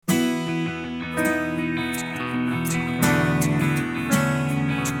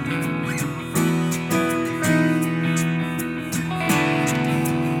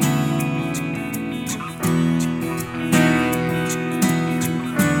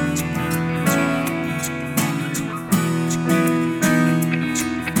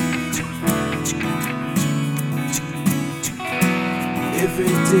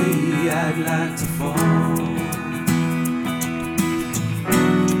day I'd like to fall,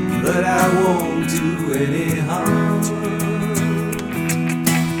 but I won't do any harm.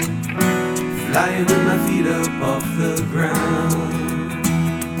 Flying with my feet up off the ground.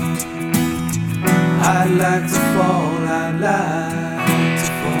 I'd like to fall, I'd like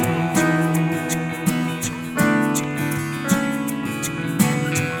to fall.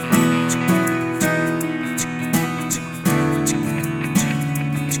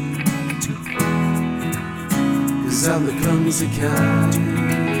 'Cause I'm the clumsy kind.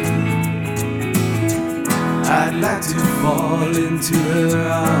 I'd like to fall into her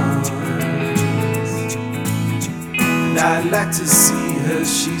arms. I'd like to see her,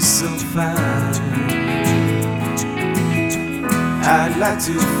 she's so fine. I'd like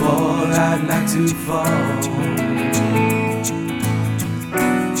to fall, I'd like to fall.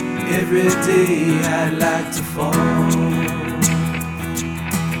 Every day I'd like to fall.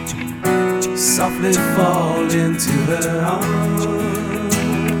 Softly fall into her arms.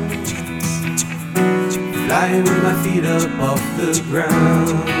 Flying with my feet up off the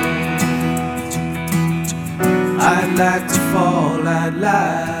ground. I'd like to fall, I'd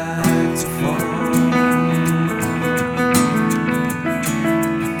like to fall.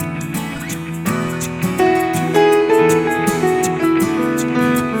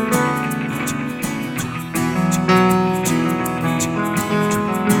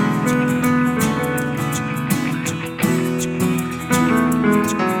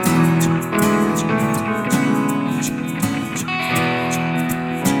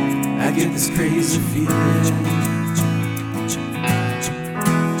 I get this crazy feeling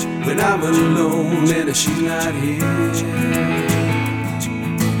when I'm alone and she's not here.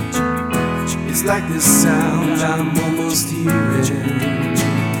 It's like this sound I'm almost hearing.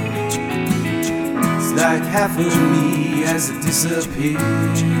 It's like half of me has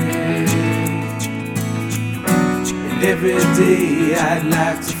disappeared. And every day I'd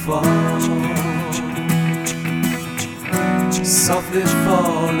like to fall, softly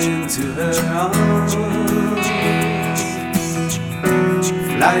fall into her arms.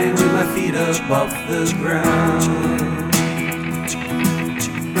 Flying with my feet up off the ground.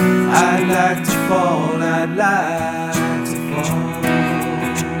 I'd like to fall, I'd like to fall.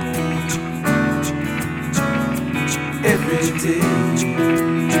 Every day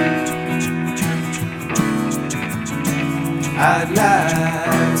I'd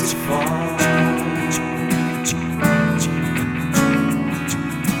like